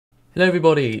Hello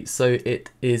everybody, so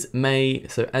it is May,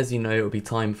 so as you know it will be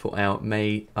time for our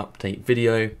May update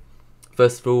video.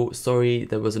 First of all, sorry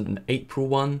there wasn't an April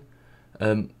one.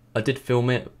 I did film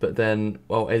it, but then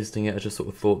while editing it I just sort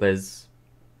of thought there's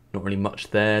not really much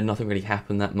there, nothing really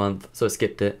happened that month, so I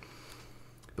skipped it.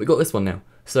 But we got this one now,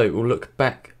 so we'll look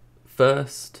back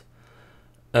first.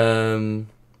 So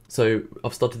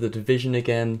I've started The Division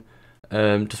again,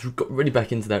 just got really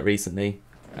back into that recently,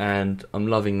 and I'm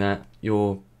loving that.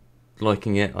 You're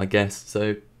liking it, I guess,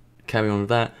 so carry on with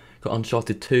that. Got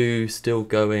Uncharted 2 still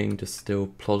going, just still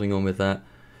plodding on with that.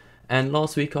 And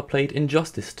last week I played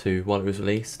Injustice 2 while it was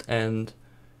released, and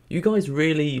you guys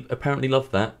really apparently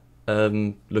loved that,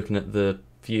 looking at the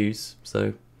views,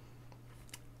 so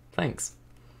thanks.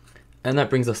 And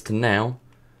that brings us to now.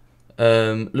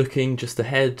 Looking just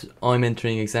ahead, I'm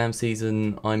entering exam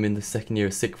season. I'm in the second year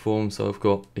of sixth form, so I've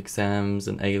got exams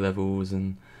and A-levels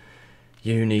and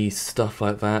uni, stuff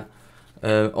like that.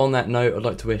 On that note, I'd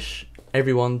like to wish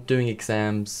everyone doing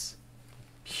exams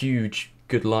huge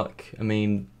good luck. I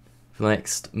mean, for the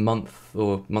next month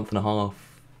or month and a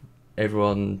half,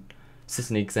 everyone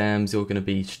sitting exams, you're going to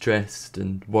be stressed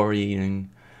and worrying.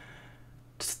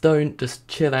 Just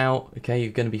chill out, okay?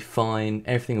 You're going to be fine.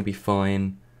 Everything will be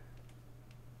fine.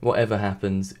 Whatever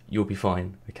happens, you'll be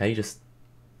fine, okay? Just,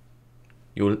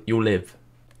 you'll live.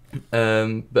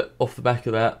 But off the back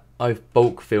of that, I've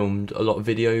bulk filmed a lot of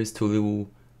videos till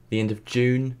the end of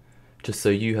June, just so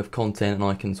you have content and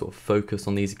I can sort of focus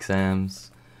on these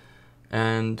exams.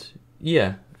 And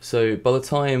yeah, so by the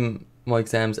time my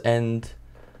exams end,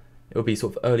 it'll be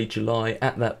sort of early July.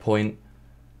 At that point,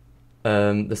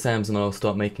 the Sams and I will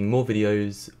start making more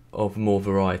videos of more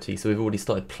variety. So we've already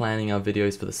started planning our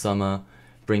videos for the summer,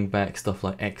 bring back stuff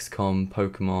like XCOM,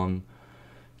 Pokemon,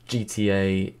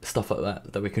 GTA, stuff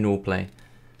like that we can all play.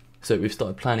 So we've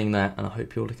started planning that, and I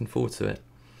hope you're looking forward to it.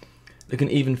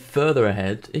 Looking even further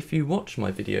ahead, if you watch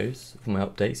my videos for my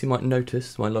updates, you might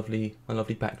notice my lovely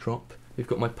backdrop. We've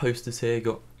got my posters here,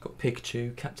 got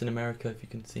Pikachu, Captain America, if you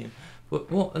can see him.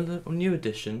 What a new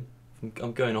addition.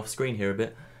 I'm going off screen here a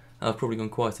bit. I've probably gone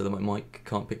quieter than my mic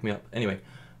can't pick me up. Anyway,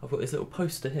 I've got this little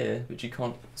poster here, which you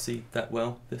can't see that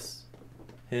well. This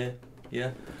here, yeah.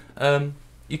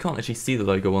 You can't actually see the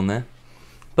logo on there.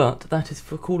 But that is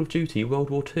for Call of Duty World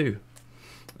War II.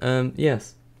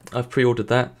 Yes, I've pre-ordered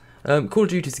that. Call of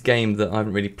Duty is a game that I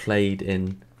haven't really played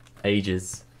in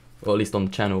ages, or at least on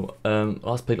the channel.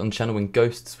 Last played on the channel when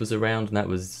Ghosts was around, and that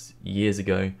was years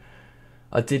ago.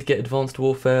 I did get Advanced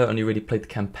Warfare, only really played the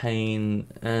campaign,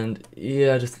 and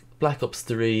yeah, just Black Ops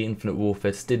 3, Infinite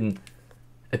Warfare just didn't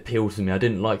appeal to me. I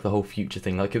didn't like the whole future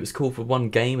thing. Like, it was cool for one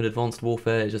game in Advanced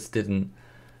Warfare, it just didn't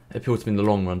appeal to me in the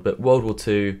long run. But World War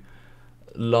II,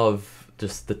 love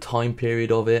just the time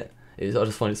period of it. I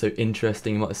just find it so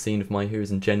interesting. You might have seen with my Heroes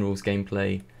and Generals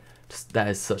gameplay. Just that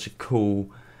is such a cool,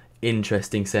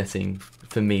 interesting setting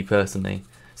for me personally.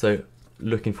 So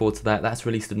looking forward to that. That's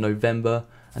released in November,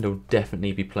 and I'll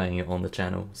definitely be playing it on the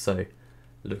channel. So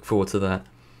look forward to that.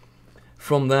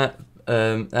 From that,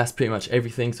 that's pretty much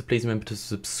everything. So please remember to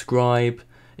subscribe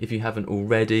if you haven't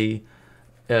already.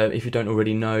 If you don't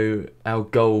already know, our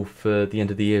goal for the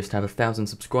end of the year is to have 1,000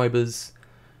 subscribers.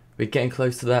 We're getting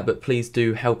close to that, but please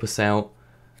do help us out.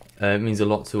 It means a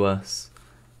lot to us,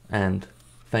 and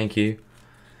thank you.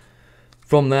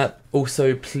 From that,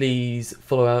 also please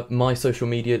follow out my social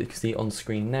media that you can see on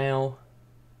screen now.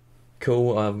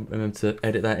 Cool, remember to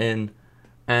edit that in,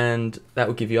 and that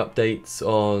will give you updates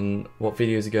on what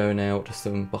videos are going out, just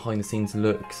some behind the scenes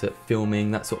looks at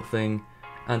filming, that sort of thing.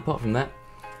 And apart from that,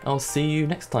 I'll see you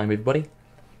next time, everybody.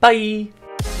 Bye!